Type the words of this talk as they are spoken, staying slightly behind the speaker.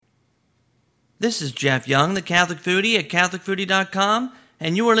This is Jeff Young, the Catholic Foodie at CatholicFoodie.com,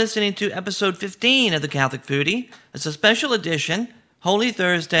 and you are listening to episode 15 of the Catholic Foodie. It's a special edition, Holy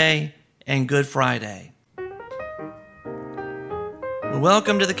Thursday and Good Friday. Well,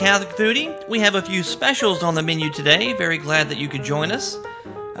 welcome to the Catholic Foodie. We have a few specials on the menu today. Very glad that you could join us.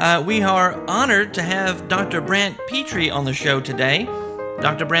 We are honored to have Dr. Brant Pitre on the show today.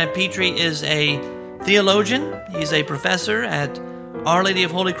 Dr. Brant Pitre is a theologian. He's a professor at Our Lady of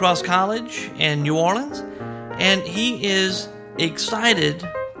Holy Cross College in New Orleans, and he is excited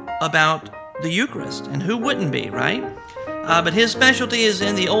about the Eucharist, and who wouldn't be, right? But his specialty is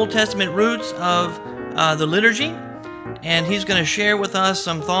in the Old Testament roots of the liturgy, and he's going to share with us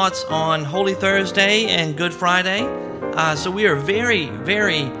some thoughts on Holy Thursday and Good Friday. So we are very,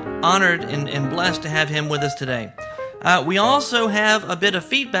 very honored and blessed to have him with us today. We also have a bit of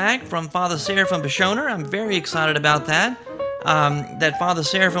feedback from Father Seraphim Beshoner. I'm very excited about that. That Father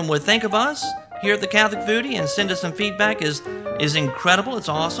Seraphim would think of us here at the Catholic Foodie and send us some feedback is incredible. It's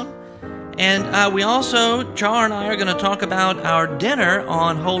awesome. And we also, Char and I are going to talk about our dinner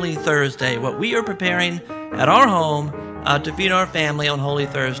on Holy Thursday, what we are preparing at our home to feed our family on Holy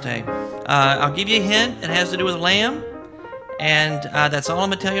Thursday. I'll give you a hint. It has to do with lamb. And that's all I'm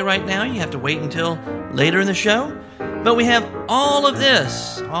going to tell you right now. You have to wait until later in the show. But we have all of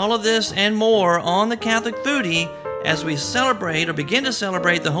this and more on the Catholic Foodie as we celebrate or begin to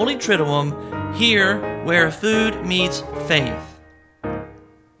celebrate the Holy Triduum here where food meets faith.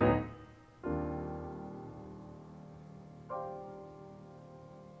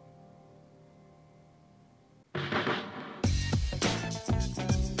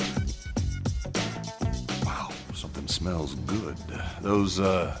 Wow, something smells good. Those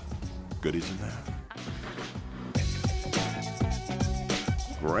goodies in there.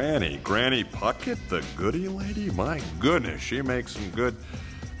 Granny Puckett, the goodie lady? My goodness, she makes some good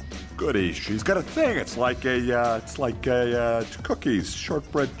goodies. She's got a thing. It's like cookies,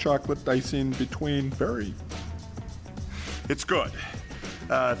 shortbread, chocolate icing between. It's good.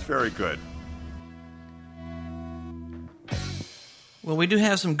 It's very good. Well, we do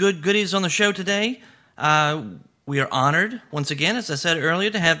have some good goodies on the show today. We are honored, once again, as I said earlier,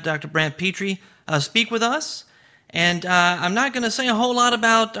 to have Dr. Brant Pitre speak with us. And I'm not going to say a whole lot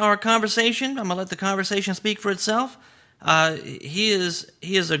about our conversation. I'm going to let the conversation speak for itself. He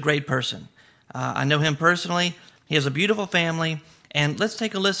is a great person. I know him personally. He has a beautiful family. And let's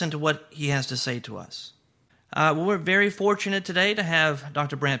take a listen to what he has to say to us. Well, we're very fortunate today to have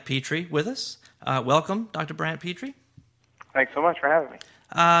Dr. Brant Pitre with us. Welcome, Dr. Brant Pitre. Thanks so much for having me.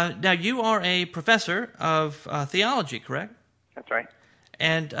 Now, you are a professor of theology, correct? That's right.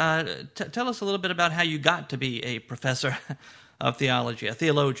 And tell us a little bit about how you got to be a professor of theology, a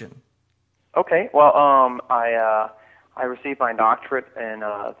theologian. Okay. Well, I received my doctorate in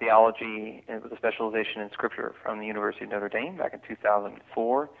theology with a specialization in Scripture from the University of Notre Dame back in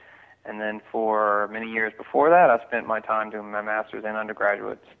 2004. And then for many years before that, I spent my time doing my master's and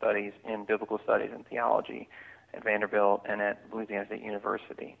undergraduate studies in biblical studies and theology at Vanderbilt and at Louisiana State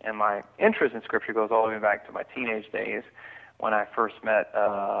University. And my interest in Scripture goes all the way back to my teenage days, when I first met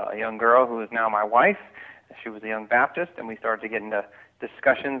a young girl who is now my wife. She was a young Baptist, and we started to get into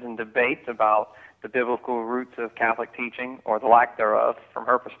discussions and debates about the biblical roots of Catholic teaching, or the lack thereof, from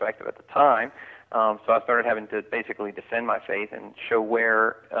her perspective at the time. So I started having to basically defend my faith and show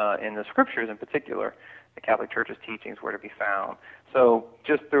where, in the Scriptures in particular, the Catholic Church's teachings were to be found. So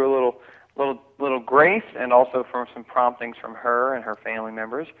just through a little grace, and also from some promptings from her and her family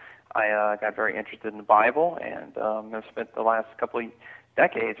members, I got very interested in the Bible, and have spent the last couple of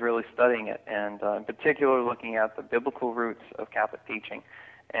decades really studying it, and in particular looking at the biblical roots of Catholic teaching,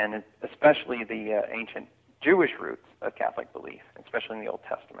 and especially the ancient Jewish roots of Catholic belief, especially in the Old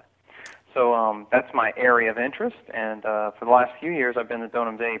Testament. So that's my area of interest, and for the last few years I've been the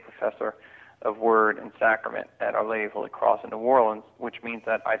Donum Dei Professor of Word and Sacrament at Our Lady of Holy Cross in New Orleans, which means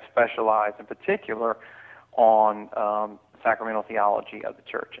that I specialize in particular on sacramental theology of the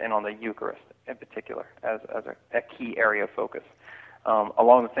Church, and on the Eucharist in particular as a key area of focus.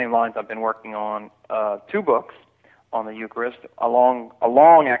 Along the same lines, I've been working on 2 books on the Eucharist, a long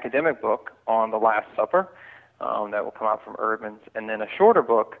academic book on the Last Supper that will come out from Erdman's, and then a shorter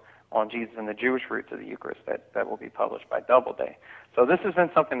book on Jesus and the Jewish roots of the Eucharist that will be published by Doubleday. So this has been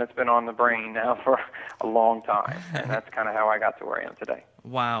something that's been on the brain now for a long time, and that's kind of how I got to where I am today.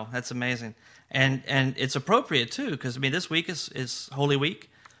 Wow, that's amazing. And it's appropriate, too, because, this week is Holy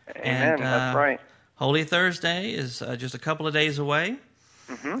Week. Amen, and, that's right. Holy Thursday is just a couple of days away.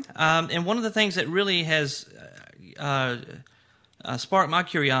 Mm-hmm. And one of the things that really has sparked my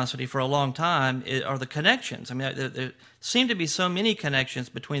curiosity for a long time are the connections. I mean, there seem to be so many connections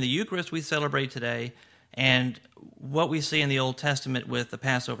between the Eucharist we celebrate today and what we see in the Old Testament with the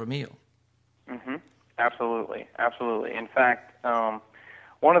Passover meal. Mm-hmm. Absolutely, absolutely. In fact,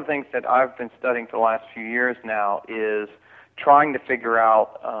 one of the things that I've been studying for the last few years now is trying to figure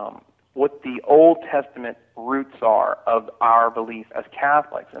out what the Old Testament roots are of our belief as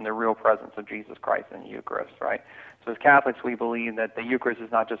Catholics in the real presence of Jesus Christ in the Eucharist, right? So as Catholics, we believe that the Eucharist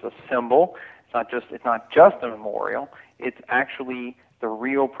is not just a symbol, it's not just a memorial, it's actually the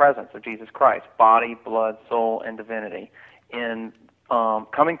real presence of Jesus Christ, body, blood, soul, and divinity, in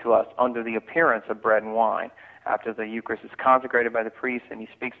coming to us under the appearance of bread and wine. After the Eucharist is consecrated by the priest and he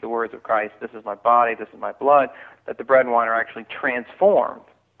speaks the words of Christ, this is my body, this is my blood, that the bread and wine are actually transformed,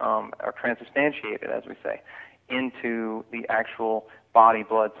 or transubstantiated, as we say, into the actual body,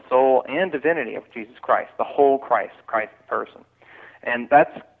 blood, soul, and divinity of Jesus Christ, the whole Christ the person. And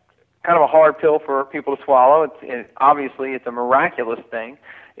that's kind of a hard pill for people to swallow. Obviously, it's a miraculous thing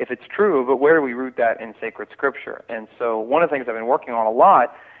if it's true, but where do we root that in sacred Scripture? And so one of the things I've been working on a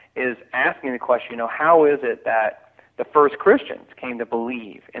lot is asking the question, how is it that the first Christians came to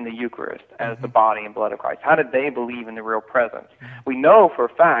believe in the Eucharist as the body and blood of Christ? How did they believe in the real presence? We know for a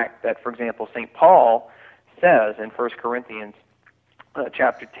fact that, for example, St. Paul says in 1 Corinthians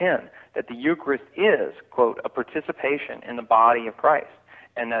chapter 10 that the Eucharist is, quote, a participation in the body of Christ,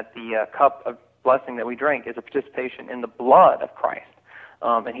 and that the cup of blessing that we drink is a participation in the blood of Christ.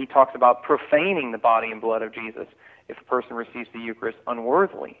 And he talks about profaning the body and blood of Jesus if a person receives the Eucharist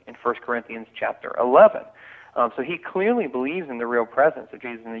unworthily in 1 Corinthians chapter 11. So he clearly believes in the real presence of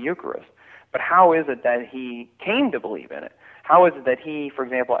Jesus in the Eucharist. But how is it that he came to believe in it? How is it that he, for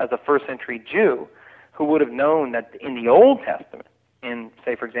example, as a first century Jew, who would have known that in the Old Testament, in,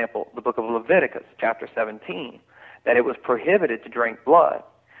 say, for example, the book of Leviticus, chapter 17, that it was prohibited to drink blood,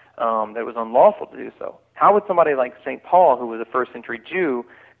 that it was unlawful to do so? How would somebody like St. Paul, who was a first century Jew,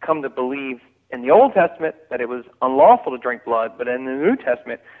 come to believe in the Old Testament that it was unlawful to drink blood, but in the New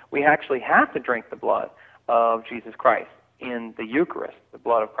Testament we actually have to drink the blood of Jesus Christ in the Eucharist, the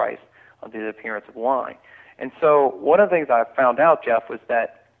blood of Christ under the appearance of wine? And so one of the things I found out, Jeff, was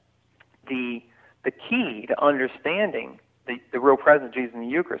that the key to understanding the real presence of Jesus in the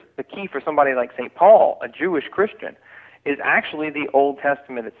Eucharist, the key for somebody like St. Paul, a Jewish Christian, is actually the Old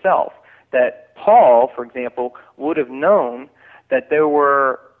Testament itself. That Paul, for example, would have known that there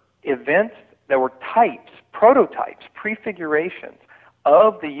were events, there were types, prototypes, prefigurations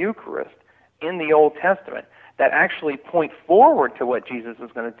of the Eucharist in the Old Testament that actually point forward to what Jesus was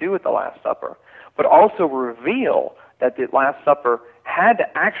going to do at the Last Supper, but also reveal that the Last Supper had to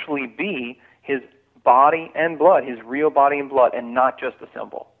actually be his body and blood, his real body and blood, and not just a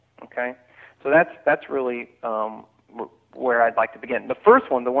symbol. Okay? So that's really where I'd like to begin. The first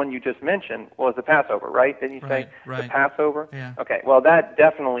one, the one you just mentioned, was the Passover, right? Didn't you say the Passover? Yeah. Okay, well, that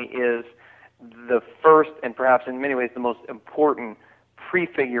definitely is the first and perhaps in many ways the most important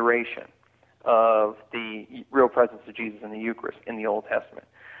prefiguration of the real presence of Jesus in the Eucharist in the Old Testament.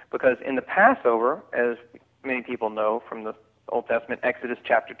 Because in the Passover, as many people know from the Old Testament, Exodus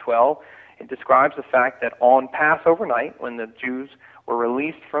chapter 12, it describes the fact that on Passover night, when the Jews were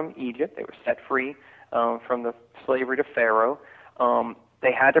released from Egypt, they were set free from the slavery to Pharaoh,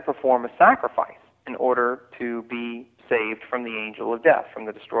 they had to perform a sacrifice in order to be saved from the angel of death, from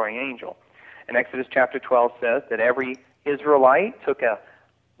the destroying angel. And Exodus chapter 12 says that every Israelite took a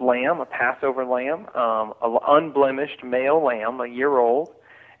lamb, a Passover lamb, an unblemished male lamb, a year old,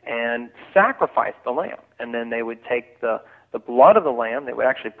 and sacrificed the lamb. And then they would take the blood of the lamb, they would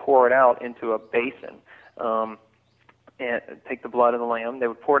actually pour it out into a basin, and take the blood of the lamb, they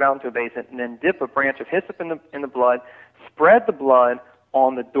would pour it out into a basin, and then dip a branch of hyssop in the blood, spread the blood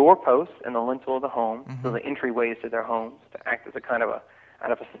on the doorposts and the lintel of the home, so the entryways to their homes, to act as a kind of a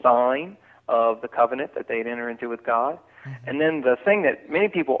sign of the covenant that they'd enter into with God. And then the thing that many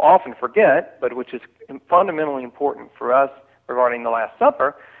people often forget, but which is fundamentally important for us regarding the Last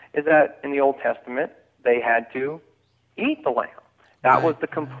Supper, is that in the Old Testament they had to eat the lamb. That was the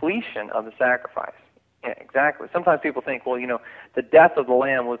completion of the sacrifice. Yeah, exactly. Sometimes people think, well, the death of the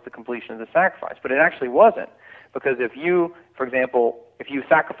lamb was the completion of the sacrifice, but it actually wasn't. Because if you, for example, if you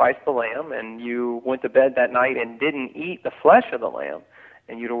sacrificed the lamb and you went to bed that night and didn't eat the flesh of the lamb,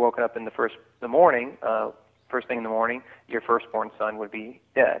 and you'd have woken up in the first thing in the morning, your firstborn son would be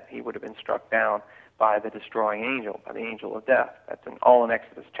dead. He would have been struck down by the destroying angel, by the angel of death. That's all in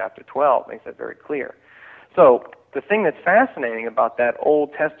Exodus chapter 12, makes that very clear. So the thing that's fascinating about that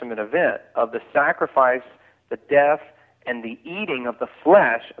Old Testament event of the sacrifice, the death, and the eating of the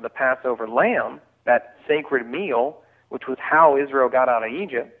flesh of the Passover lamb, that sacred meal which was how Israel got out of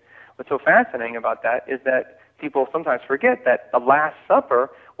Egypt. What's so fascinating about that is that people sometimes forget that the Last Supper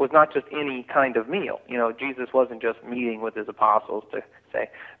was not just any kind of meal. You know, Jesus wasn't just meeting with his apostles to say,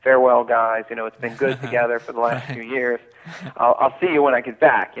 farewell, guys, you know, it's been good together for the last few years. I'll see you when I get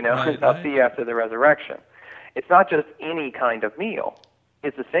back, you know, I'll see you after the resurrection. It's not just any kind of meal.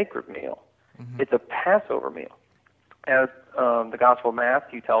 It's a sacred meal. It's a Passover meal. As the Gospel of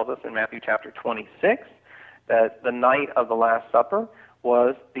Matthew tells us in Matthew chapter 26, that the night of the Last Supper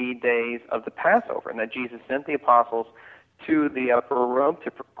was the days of the Passover, and that Jesus sent the apostles to the upper room to,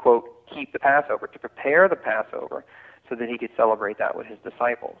 quote, keep the Passover, to prepare the Passover so that he could celebrate that with his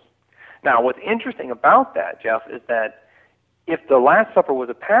disciples. Now, what's interesting about that, Jeff, is that if the Last Supper was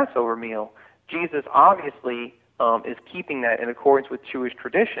a Passover meal, Jesus obviously is keeping that in accordance with Jewish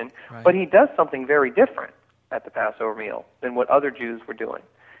tradition, but he does something very different at the Passover meal than what other Jews were doing.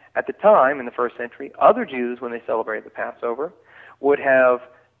 At the time, in the first century, other Jews, when they celebrated the Passover, would have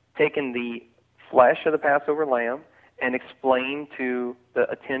taken the flesh of the Passover lamb and explained to the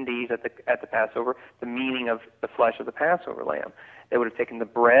attendees at the Passover the meaning of the flesh of the Passover lamb. They would have taken the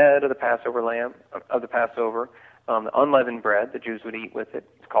bread of the Passover lamb, the unleavened bread the Jews would eat with it.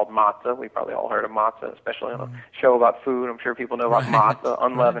 It's called matzah. We probably all heard of matzah, especially on a show about food. I'm sure people know about matzah,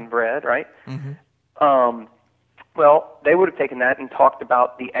 unleavened bread, right? Well, they would have taken that and talked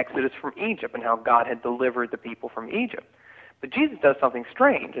about the Exodus from Egypt and how God had delivered the people from Egypt. But Jesus does something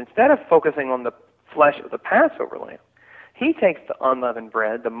strange. Instead of focusing on the flesh of the Passover lamb, he takes the unleavened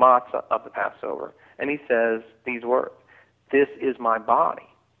bread, the matzah of the Passover, and he says these words, "This is my body.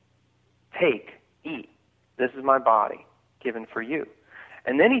 Take, eat. This is my body given for you."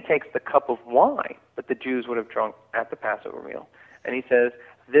 And then he takes the cup of wine that the Jews would have drunk at the Passover meal, and he says,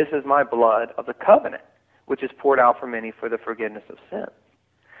 "This is my blood of the covenant, which is poured out for many for the forgiveness of sins."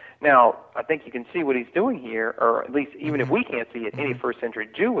 Now, I think you can see what he's doing here, or at least even if we can't see it, any first century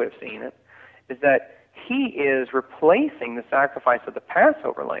Jew would have seen it, is that he is replacing the sacrifice of the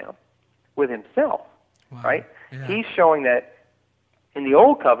Passover lamb with himself, right? Yeah. He's showing that in the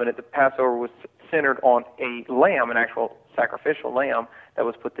Old Covenant, the Passover was centered on a lamb, an actual sacrificial lamb that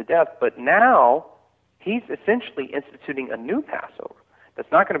was put to death, but now he's essentially instituting a new Passover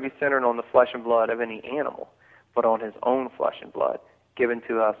that's not going to be centered on the flesh and blood of any animal, but on his own flesh and blood, given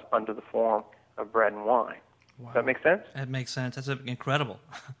to us under the form of bread and wine. Wow. Does that make sense? That makes sense. That's incredible.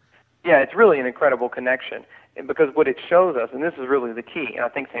 Yeah, it's really an incredible connection, because what it shows us, and this is really the key, and I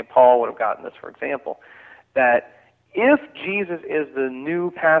think St. Paul would have gotten this, for example, that if Jesus is the new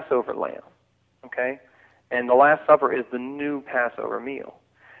Passover lamb, okay, and the Last Supper is the new Passover meal,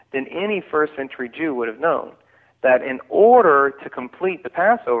 then any first century Jew would have known that in order to complete the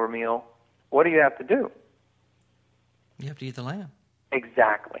Passover meal, what do you have to do? You have to eat the lamb.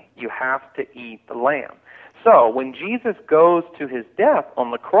 Exactly. You have to eat the lamb. So when Jesus goes to his death on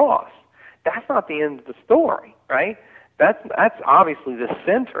the cross, that's not the end of the story, right? That's obviously the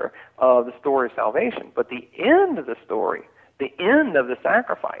center of the story of salvation. But the end of the story, the end of the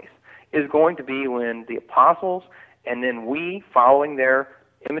sacrifice, is going to be when the apostles and then we, following their,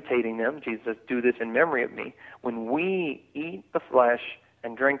 imitating them, Jesus says, "Do this in memory of me," when we eat the flesh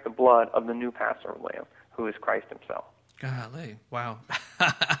and drink the blood of the new Passover lamb, who is Christ himself. Golly, wow.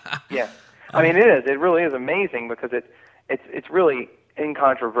 Yeah. I mean, it is. It really is amazing, because it's really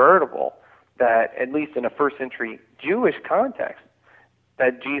incontrovertible that, at least in a first century Jewish context,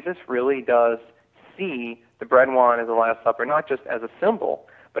 that Jesus really does see the bread and wine as the Last Supper, not just as a symbol,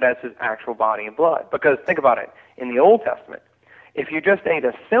 but as his actual body and blood. Because think about it, in the Old Testament, if you just ate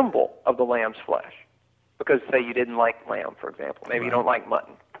a symbol of the lamb's flesh, because say you didn't like lamb, for example, maybe you don't like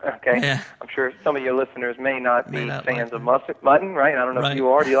mutton, okay? Yeah. I'm sure some of your listeners may not be fans of mutton, right? I don't know if you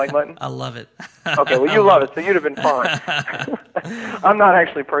are. Do you like mutton? I love it. Okay, well, you love it, so you'd have been fine. I'm not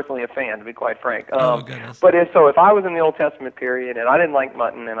actually personally a fan, to be quite frank. Goodness. But if I was in the Old Testament period and I didn't like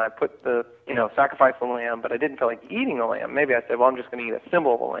mutton and I put the, sacrifice the lamb, but I didn't feel like eating the lamb, maybe I said, well, I'm just going to eat a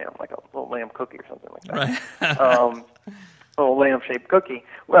symbol of a lamb, like a little lamb cookie or something like that. Right. A little lamb-shaped cookie.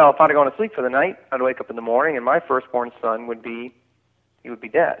 Well, if I'd have gone to sleep for the night, I'd wake up in the morning and my firstborn son would be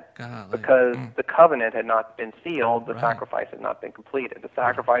dead. Golly. Because the covenant had not been sealed, the sacrifice had not been completed. The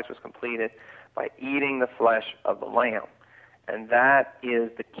sacrifice was completed by eating the flesh of the lamb. And that is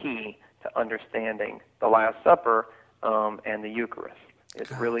the key to understanding the Last Supper and the Eucharist.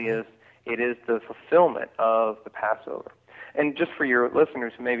 It really is. It is the fulfillment of the Passover. And just for your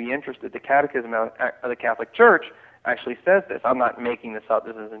listeners who may be interested, the Catechism of the Catholic Church actually says this. I'm not making this up.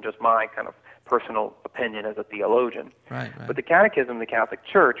 This isn't just my kind of personal opinion as a theologian. Right. But the Catechism of the Catholic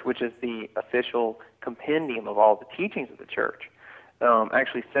Church, which is the official compendium of all the teachings of the Church,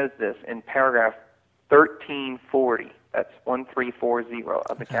 actually says this in paragraph 1340 That's 1340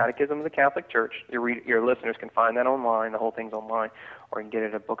 of the Catechism of the Catholic Church. Your listeners can find that online. The whole thing's online, or you can get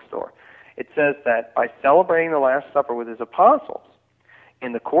it at a bookstore. It says that by celebrating the Last Supper with his apostles,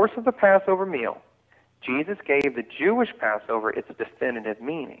 in the course of the Passover meal, Jesus gave the Jewish Passover its definitive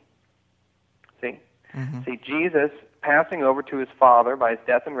meaning. See? See, Jesus passing over to his Father by his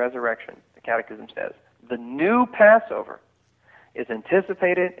death and resurrection, the Catechism says, the new Passover is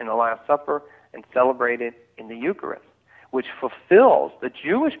anticipated in the Last Supper and celebrated in the Eucharist, which fulfills the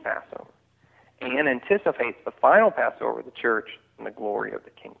Jewish Passover and anticipates the final Passover of the church and the glory of the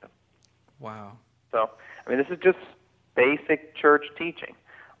kingdom. Wow. So, I mean, this is just basic church teaching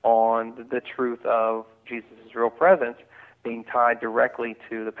on the truth of Jesus' real presence being tied directly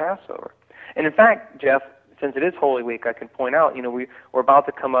to the Passover. And in fact, Jeff, since it is Holy Week, I can point out, we're about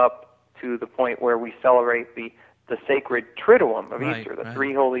to come up to the point where we celebrate the sacred Triduum of Easter, the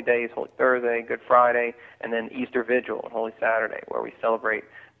 3 holy days, Holy Thursday, Good Friday, and then Easter Vigil and Holy Saturday, where we celebrate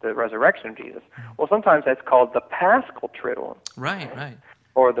the resurrection of Jesus. Well, sometimes that's called the Paschal Triduum. Right.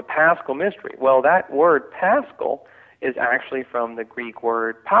 Or the Paschal Mystery. Well, that word Paschal is actually from the Greek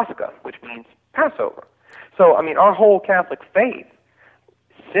word Pascha, which means Passover. So, I mean, our whole Catholic faith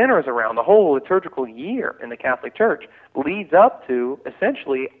centers around the whole liturgical year in the Catholic Church leads up to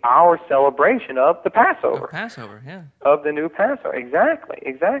essentially our celebration of the Passover. Of the new Passover.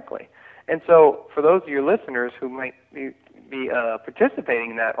 Exactly. And so for those of your listeners who might be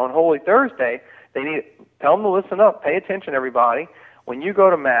participating in that on Holy Thursday, tell them to listen up. Pay attention, everybody. When you go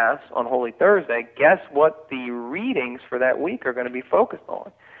to Mass on Holy Thursday, guess what the readings for that week are going to be focused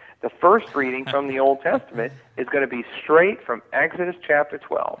on? The first reading from the Old Testament is going to be straight from Exodus chapter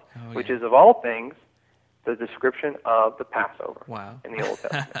 12, which is, of all things, the description of the Passover in the Old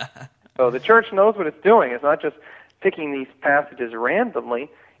Testament. So the Church knows what it's doing. It's not just picking these passages randomly.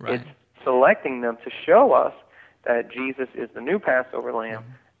 It's selecting them to show us that Jesus is the new Passover lamb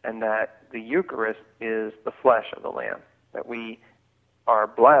and that the Eucharist is the flesh of the lamb that we are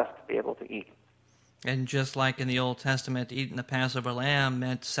blessed to be able to eat. And just like in the Old Testament, eating the Passover lamb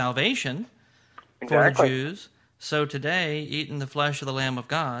meant salvation for the Jews, so today, eating the flesh of the Lamb of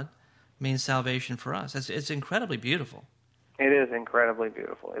God means salvation for us. It's incredibly beautiful. It is incredibly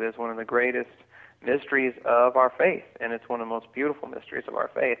beautiful. It is one of the greatest mysteries of our faith, and it's one of the most beautiful mysteries of our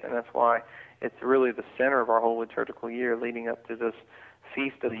faith, and that's why it's really the center of our whole liturgical year leading up to this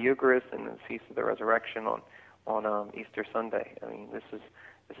Feast of the Eucharist and the Feast of the Resurrection on Easter Sunday. I mean, this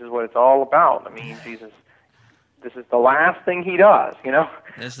is what it's all about. I mean, Jesus, this is the last thing he does,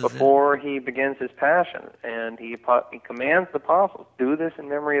 before he begins his passion. And he commands the apostles, do this in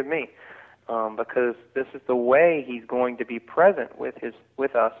memory of me, because this is the way he's going to be present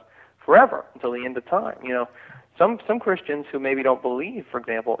with us forever until the end of time. Some Christians who maybe don't believe, for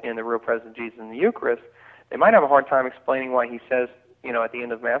example, in the real presence of Jesus in the Eucharist, they might have a hard time explaining why he says, at the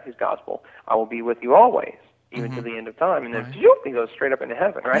end of Matthew's Gospel, I will be with you always, even to the end of time, and then he goes straight up into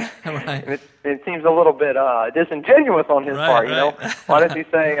heaven, right? And it seems a little bit disingenuous on his part, Why does he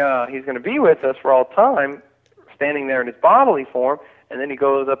say he's going to be with us for all time, standing there in his bodily form, and then he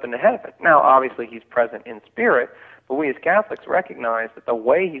goes up into heaven? Now, obviously, he's present in spirit, but we as Catholics recognize that the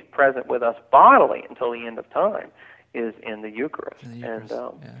way he's present with us bodily until the end of time is in the Eucharist. And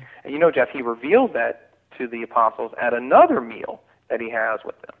Jeff, he reveals that to the apostles at another meal that he has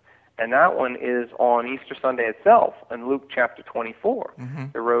with them. And that one is on Easter Sunday itself in Luke chapter 24,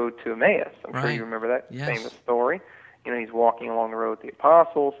 the road to Emmaus. I'm sure you remember that famous story. He's walking along the road with the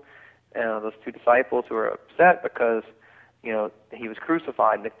apostles, and those 2 disciples who are upset because, he was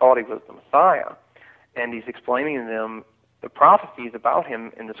crucified and they thought he was the Messiah. And he's explaining to them the prophecies about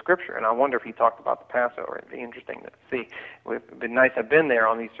him in the Scripture. And I wonder if he talked about the Passover. It'd be interesting to see. It would have been nice to have been there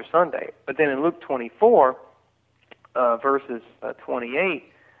on Easter Sunday. But then in Luke 24, verses 28,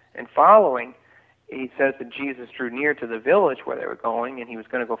 and following, he says that Jesus drew near to the village where they were going, and he was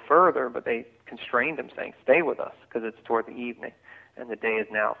going to go further, but they constrained him, saying, stay with us, because it's toward the evening, and the day is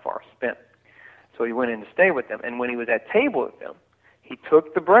now far spent. So he went in to stay with them, and when he was at table with them, he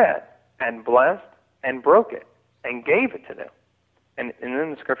took the bread, and blessed, and broke it, and gave it to them. And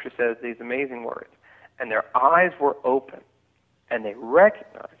then the Scripture says these amazing words, and their eyes were open, and they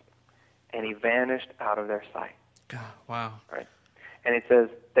recognized him, and he vanished out of their sight. God, wow. Right? And it says,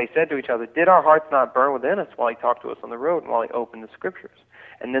 they said to each other, did our hearts not burn within us while he talked to us on the road and while he opened the Scriptures?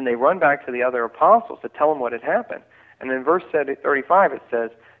 And then they run back to the other apostles to tell them what had happened. And in verse 35 it says,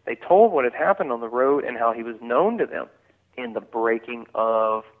 they told what had happened on the road and how he was known to them in the breaking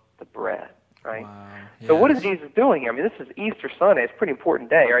of the bread. Right? Wow. Yes. So what is Jesus doing here? I mean, this is Easter Sunday. It's a pretty important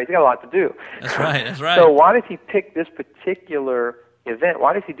day, right? He's got a lot to do. That's right. So why does he pick this particular event?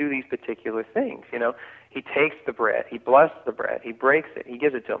 Why does he do these particular things? He takes the bread. He blesses the bread. He breaks it. He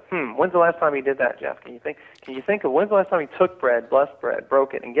gives it to him. When's the last time he did that, Jeff? Can you think of when's the last time he took bread, blessed bread,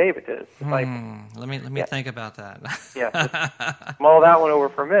 broke it, and gave it to his disciples? Let me think about that. Mull that one over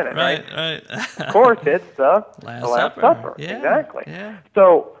for a minute, right? Right. Of course, it's the Last Supper. Yeah, exactly. Yeah.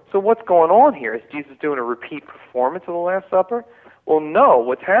 So what's going on here? Is Jesus doing a repeat performance of the Last Supper? Well, no.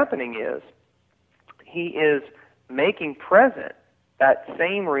 What's happening is he is making present that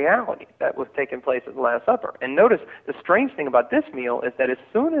same reality that was taking place at the Last Supper. And notice the strange thing about this meal is that as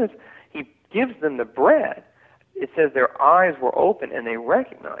soon as he gives them the bread, it says their eyes were open and they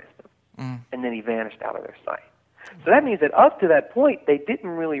recognized him. And then he vanished out of their sight. So that means that up to that point, they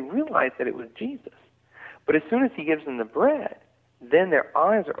didn't really realize that it was Jesus. But as soon as he gives them the bread, then their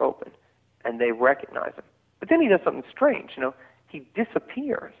eyes are open and they recognize him. But then he does something strange. He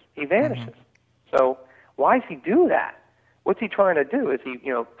disappears. He vanishes. So why does he do that? What's he trying to do? Is he,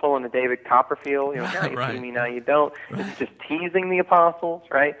 pulling the David Copperfield? Now you see me, now you don't. Is he just teasing the apostles,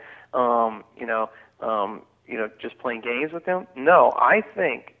 right? Just playing games with them? No, I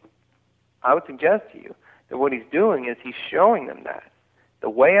would suggest to you that what he's doing is he's showing them that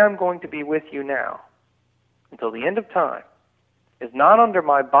the way I'm going to be with you now until the end of time is not under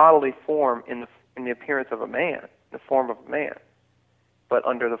my bodily form in the appearance of a man, in the form of a man, but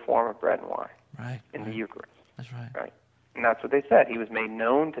under the form of bread and wine in the Eucharist. That's right. Right. And that's what they said. He was made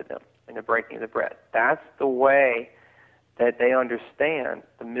known to them in the breaking of the bread. That's the way that they understand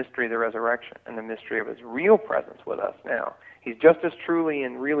the mystery of the resurrection and the mystery of his real presence with us now. He's just as truly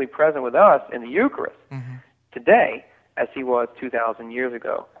and really present with us in the Eucharist today as he was 2,000 years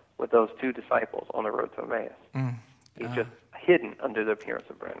ago with those two disciples on the road to Emmaus. He's just hidden under the appearance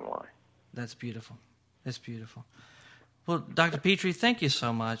of bread and wine. That's beautiful. That's beautiful. Well, Dr. Pitre, thank you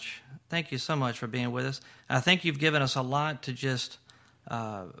so much. Thank you so much for being with us. I think you've given us a lot to just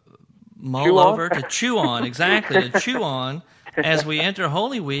mull over, to chew on, to chew on as we enter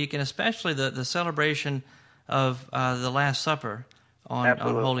Holy Week, and especially the celebration of the Last Supper on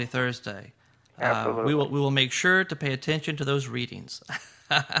Holy Thursday. Absolutely. We will make sure to pay attention to those readings.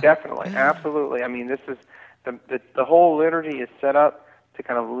 Definitely, absolutely. I mean, this is the whole liturgy is set up to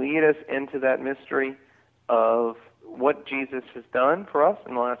kind of lead us into that mystery of what Jesus has done for us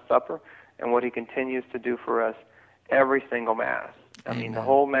in the Last Supper and what he continues to do for us every single Mass. I mean, the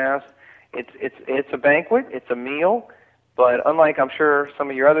whole Mass, it's a banquet, it's a meal, but unlike, I'm sure, some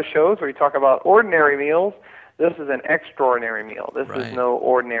of your other shows where you talk about ordinary meals, this is an extraordinary meal. This is no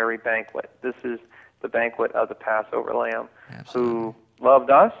ordinary banquet. This is the banquet of the Passover Lamb who loved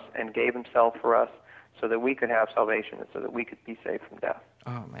us and gave himself for us so that we could have salvation and so that we could be saved from death.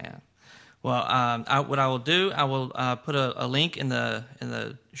 Oh, man. Well, what I will do, I will put a link in the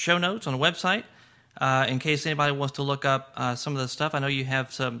show notes on the website in case anybody wants to look up some of the stuff. I know you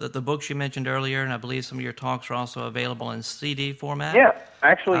have some the books you mentioned earlier, and I believe some of your talks are also available in CD format. Yeah,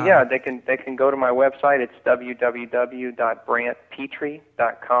 actually, they can go to my website. It's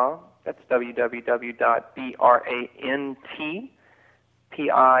www.brantpitre.com. That's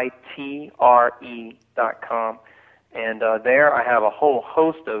www.brantpitre.com, and there I have a whole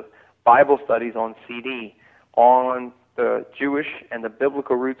host of Bible studies on CD on the Jewish and the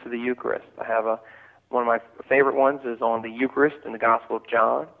biblical roots of the Eucharist. I have one of my favorite ones is on the Eucharist in the Gospel of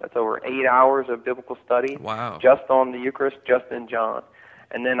John. That's over 8 hours of biblical study just on the Eucharist, just in John.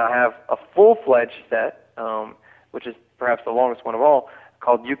 And then I have a full-fledged set, which is perhaps the longest one of all,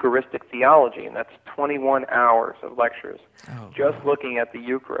 called Eucharistic Theology, and that's 21 hours of lectures looking at the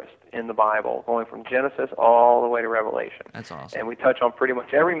Eucharist in the Bible, going from Genesis all the way to Revelation. That's awesome. And we touch on pretty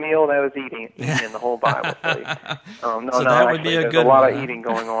much every meal that was eaten in the whole Bible study. There's a lot of eating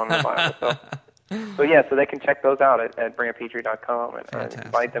going on in the Bible. So they can check those out at brantpitre.com and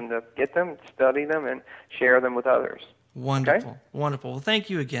invite them to get them, study them, and share them with others. Wonderful. Okay? Wonderful. Well,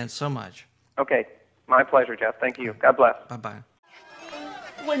 thank you again so much. Okay. My pleasure, Jeff. Thank you. God bless. Bye-bye.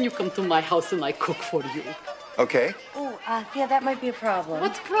 When you come to my house and I cook for you. Okay. Oh, yeah, that might be a problem.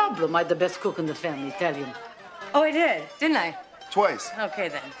 What's the problem? I'm the best cook in the family, Italian. Oh, I did, didn't I? Twice. Okay,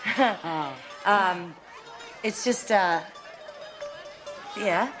 then. It's just, yeah.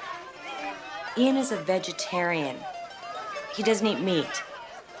 Ian is a vegetarian. He doesn't eat meat.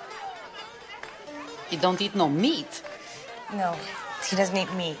 He don't eat no meat? No, he doesn't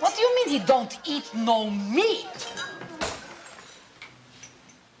eat meat. What do you mean he don't eat no meat?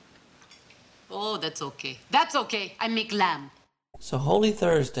 Oh, that's okay. That's okay. I make lamb. So Holy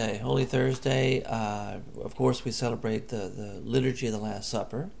Thursday, of course we celebrate the liturgy of the Last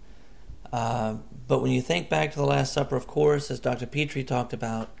Supper. But when you think back to the Last Supper, of course, as Dr. Pitre talked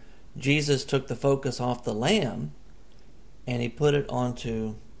about, Jesus took the focus off the lamb and he put it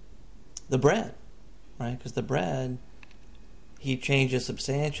onto the bread. right? Because the bread, he changes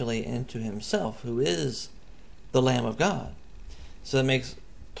substantially into himself, who is the Lamb of God. So it makes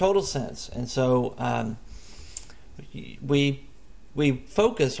total sense. And so we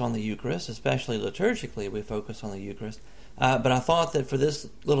focus on the Eucharist, especially liturgically, we focus on the Eucharist. But I thought that for this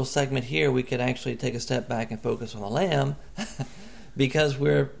little segment here, we could actually take a step back and focus on the lamb because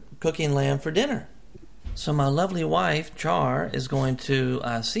we're cooking lamb for dinner. So my lovely wife, Char, is going to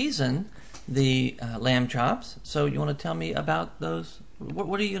season the lamb chops. So you want to tell me about those?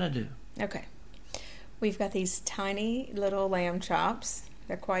 What are you going to do? Okay. We've got these tiny little lamb chops.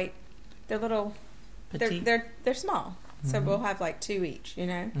 They're little, Petite. they're small. So we'll have like 2 each, you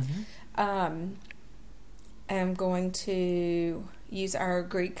know. I'm going to use our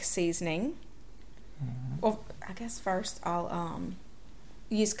Greek seasoning. Well, I guess first I'll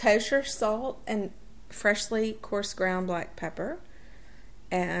use kosher salt and freshly coarse ground black pepper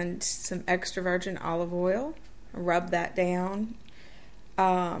and some extra virgin olive oil. Rub that down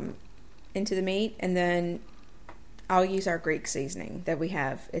into the meat, and then I'll use our Greek seasoning that we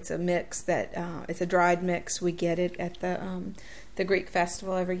have. It's a mix that it's a dried mix. We get it at the Greek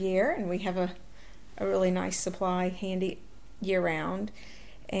festival every year, and we have a really nice supply handy year round.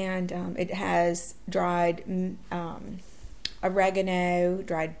 And it has dried oregano,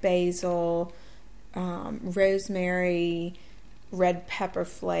 dried basil, rosemary, red pepper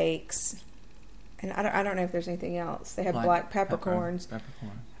flakes, and I don't know if there's anything else. They have black peppercorns.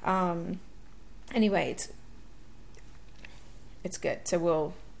 Anyway, it's good.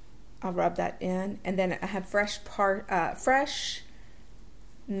 So I'll rub that in, and then I have fresh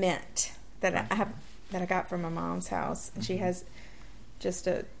mint that I got from my mom's house, and she has just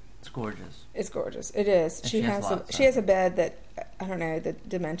a. It's gorgeous. It's gorgeous. It is. And She has a bed that I don't know the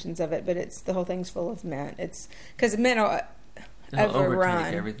dimensions of it, but the whole thing's full of mint. It's because mint will overrun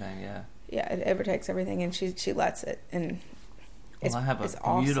overtake everything. Yeah. Yeah, it overtakes everything, and she lets it. And well, I have a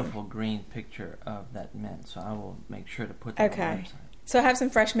awesome. beautiful green picture of that mint, so I will make sure to put that on the website. So I have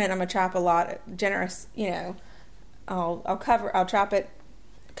some fresh mint. I'm gonna chop a lot, generous. You know, I'll chop it,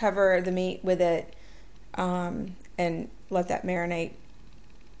 cover the meat with it, and let that marinate.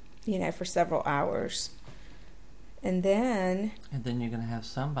 You know, for several hours, and then you're gonna have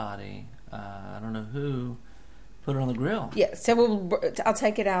somebody, I don't know who, put it on the grill. Yeah, so I'll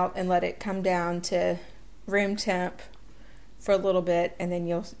take it out and let it come down to room temp for a little bit, and then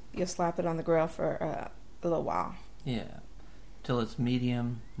you'll slap it on the grill for a little while. Yeah, till it's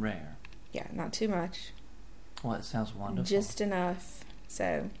medium rare. Yeah, not too much. Well, it sounds wonderful. Just enough.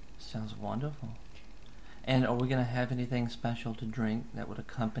 So. Sounds wonderful. And are we going to have anything special to drink that would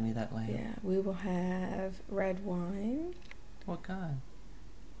accompany that lamb? Yeah, we will have red wine. What kind?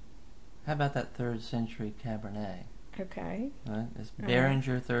 How about that 3rd century Cabernet? Okay. Right? It's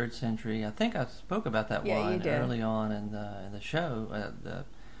Beringer 3rd century. I think I spoke about that wine early on in the show.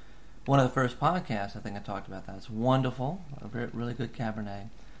 One of the first podcasts, I think I talked about that. It's wonderful. A really good Cabernet.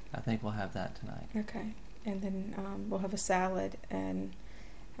 I think we'll have that tonight. Okay. And then we'll have a salad, and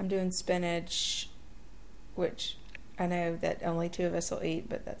I'm doing spinach, which I know that only 2 of us will eat,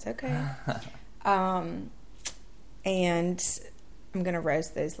 but that's okay. And I'm going to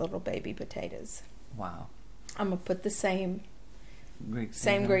roast those little baby potatoes. Wow. I'm going to put the same Greek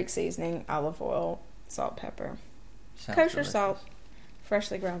seasoning, olive oil, salt, pepper, kosher delicious. salt,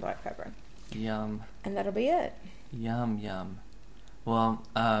 freshly ground black pepper. Yum. And that'll be it. Yum, yum. Well,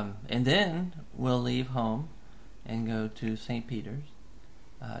 and then we'll leave home and go to St. Peter's.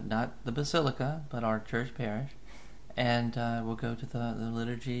 Not the Basilica, but our church parish. And we'll go to the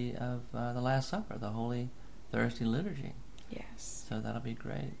liturgy of the Last Supper, the Holy Thursday liturgy. Yes. So that'll be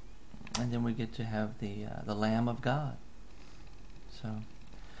great. And then we get to have the Lamb of God. So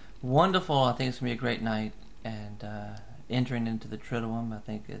wonderful. I think it's going to be a great night. And entering into the Triduum, I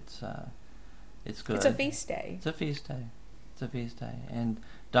think it's good. It's a feast day. It's a feast day. It's a feast day. And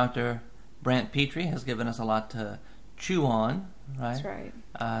Dr. Brant Pitre has given us a lot to chew on, right? That's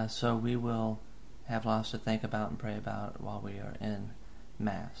right. So we will have lots to think about and pray about while we are in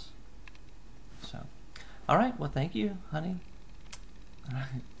Mass. So, all right. Well, thank you, honey. All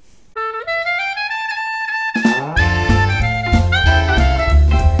right.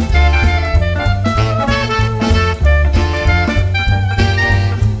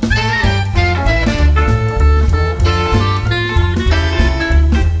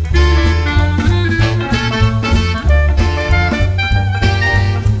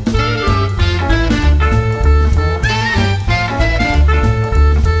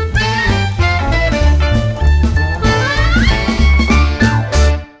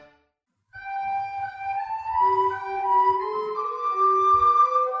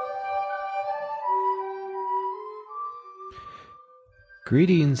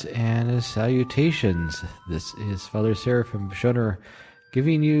 Greetings and salutations. This is Father Seraphim Beshoner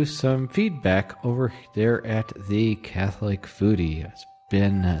giving you some feedback over there at the Catholic Foodie. It's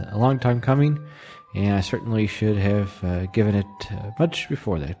been a long time coming, and I certainly should have given it much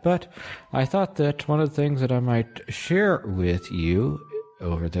before that. But I thought that one of the things that I might share with you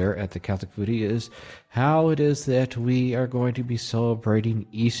over there at the Catholic Foodie is how it is that we are going to be celebrating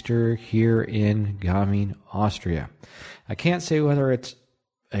Easter here in Gaming, Austria. I can't say whether it's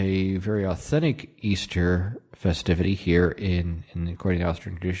a very authentic Easter festivity here in according to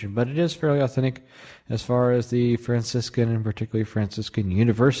Austrian tradition, but it is fairly authentic as far as the Franciscan and particularly Franciscan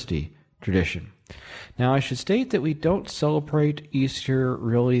University tradition. Now, I should state that we don't celebrate Easter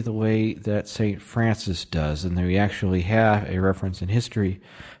really the way that St. Francis does, and that we actually have a reference in history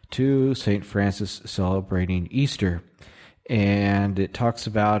to St. Francis celebrating Easter. And it talks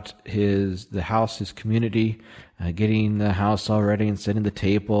about his community, getting the house all ready and setting the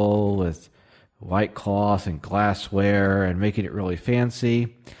table with white cloth and glassware and making it really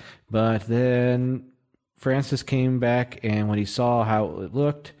fancy. But then Francis came back, and when he saw how it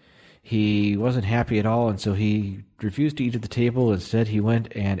looked, he wasn't happy at all, and so he refused to eat at the table. Instead, he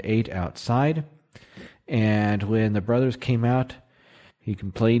went and ate outside. And when the brothers came out, he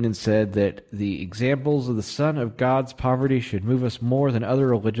complained and said that the examples of the Son of God's poverty should move us more than other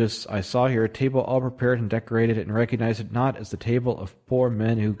religious. I saw here a table all prepared and decorated, and recognized it not as the table of poor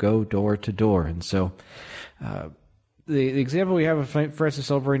men who go door to door. And so the example we have of Francis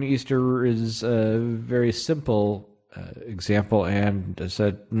celebrating Easter is a very simple example, and as I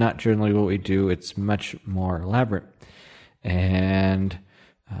said, not generally what we do. It's much more elaborate, and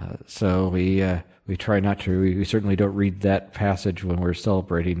so we try not to. We certainly don't read that passage when we're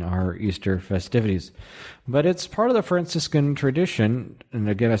celebrating our Easter festivities, but it's part of the Franciscan tradition, and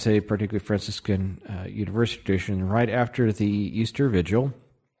again I say particularly Franciscan University tradition. Right after the Easter Vigil,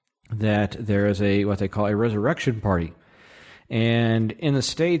 that there is what they call a resurrection party. And in the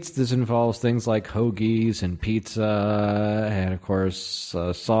States, this involves things like hoagies and pizza and, of course,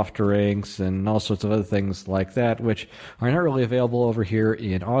 soft drinks and all sorts of other things like that, which are not really available over here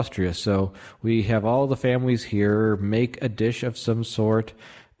in Austria. So we have all the families here make a dish of some sort.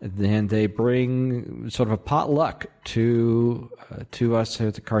 Then they bring sort of a potluck to us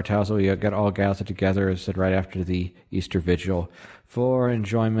at the Kartauser. We get all gathered together, as I said, right after the Easter Vigil for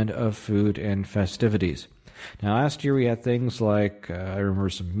enjoyment of food and festivities. Now, last year we had things like, I remember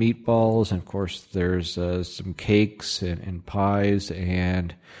some meatballs, and of course there's some cakes and pies,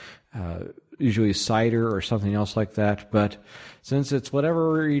 and usually cider or something else like that. But since it's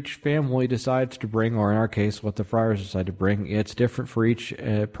whatever each family decides to bring, or in our case, what the friars decide to bring, it's different for each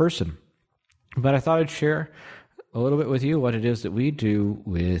person. But I thought I'd share a little bit with you what it is that we do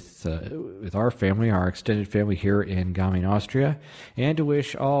with our family, our extended family here in Gaming, Austria, and to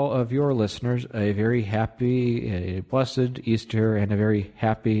wish all of your listeners a very happy, a blessed Easter, and a very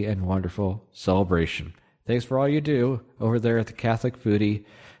happy and wonderful celebration. Thanks for all you do over there at the Catholic Foodie.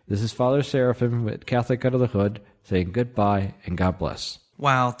 This is Father Seraphim at Catholic Under the Hood saying goodbye and God bless.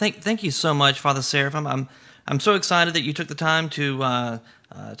 Wow, thank you so much, Father Seraphim. I'm so excited that you took the time to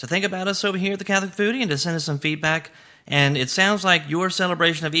think about us over here at the Catholic Foodie and to send us some feedback. And it sounds like your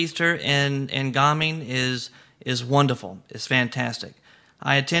celebration of Easter in Gaming is wonderful. It's fantastic.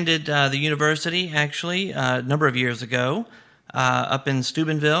 I attended the university, actually, a number of years ago up in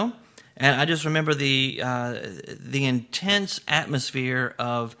Steubenville, and I just remember the intense atmosphere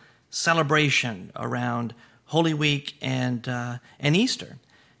of celebration around Holy Week and Easter.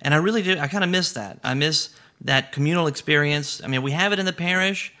 And I really do. I kind of miss that. I miss that communal experience. I mean, we have it in the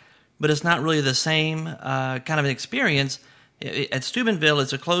parish, but it's not really the same kind of an experience. At Steubenville,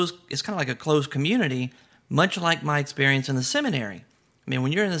 it's kind of like a closed community, much like my experience in the seminary. I mean,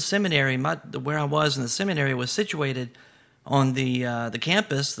 when you're in the seminary, where I was in the seminary was situated on the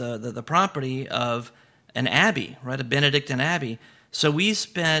campus, the property of an abbey, right, a Benedictine abbey. So we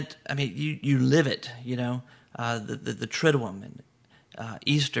spent. I mean, you live it, the Triduum and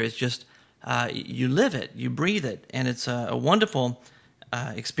Easter is just. You live it, you breathe it, and it's a wonderful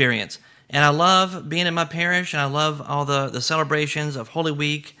experience. And I love being in my parish, and I love all the celebrations of Holy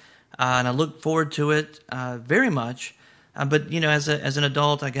Week, and I look forward to it very much. But, as an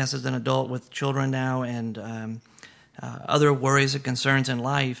adult, I guess as an adult with children now and other worries and concerns in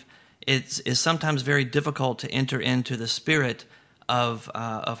life, it's sometimes very difficult to enter into the spirit of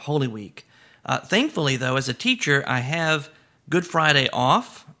Holy Week. Thankfully, though, as a teacher, I have Good Friday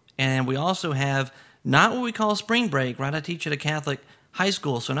off. And we also have not what we call spring break, right? I teach at a Catholic high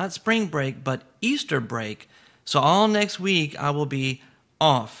school, so not spring break, but Easter break. So all next week I will be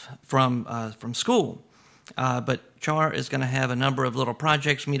off from school. But Char is going to have a number of little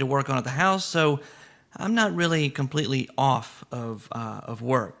projects for me to work on at the house, so I'm not really completely off of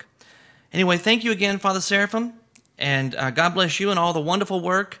work. Anyway, thank you again, Father Seraphim, and God bless you and all the wonderful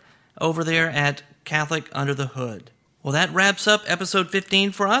work over there at Catholic Under the Hood. Well, that wraps up episode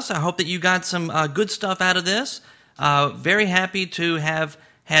 15 for us. I hope that you got some good stuff out of this. Very happy to have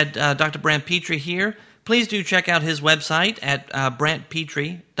had Dr. Brant Pitre here. Please do check out his website at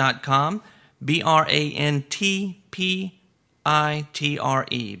brantpitre.com, BRANTPITRE,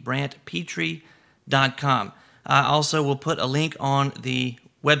 brantpitre.com. Also, we'll put a link on the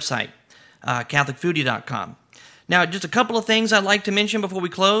website, CatholicFoodie.com. Now, just a couple of things I'd like to mention before we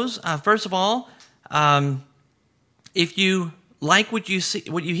close. First of all, if you like what you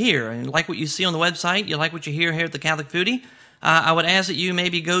hear, and like what you see on the website, you like what you hear here at the Catholic Foodie, I would ask that you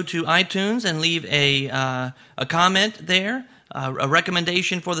maybe go to iTunes and leave a comment there, a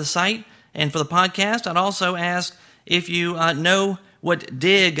recommendation for the site and for the podcast. I'd also ask if you know what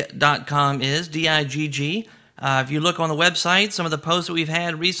dig.com is, D-I-G-G. If you look on the website, some of the posts that we've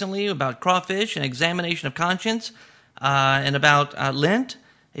had recently about crawfish and examination of conscience and about Lent,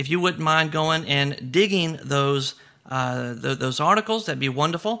 if you wouldn't mind going and digging those articles, that'd be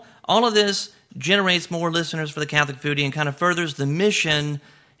wonderful. All of this generates more listeners for the Catholic Foodie and kind of furthers the mission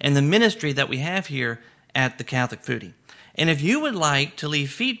and the ministry that we have here at the Catholic Foodie. And if you would like to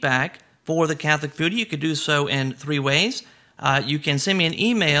leave feedback for the Catholic Foodie, you could do so in 3 ways. You can send me an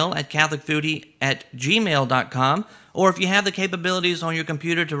email at catholicfoodie@gmail.com, or if you have the capabilities on your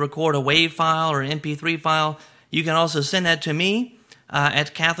computer to record a WAV file or an MP3 file, you can also send that to me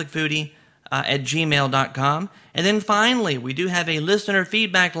at catholicfoodie@gmail.com. And then finally, we do have a listener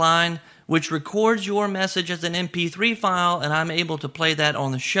feedback line which records your message as an MP3 file, and I'm able to play that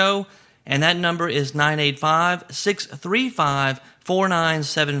on the show. And that number is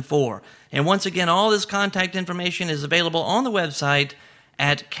 985-635-4974. And once again, all this contact information is available on the website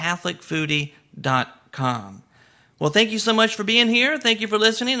at catholicfoodie.com. Well, thank you so much for being here. Thank you for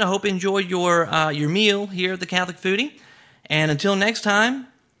listening. I hope you enjoyed your meal here at the Catholic Foodie. And until next time,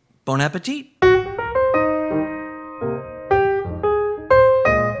 bon appetit.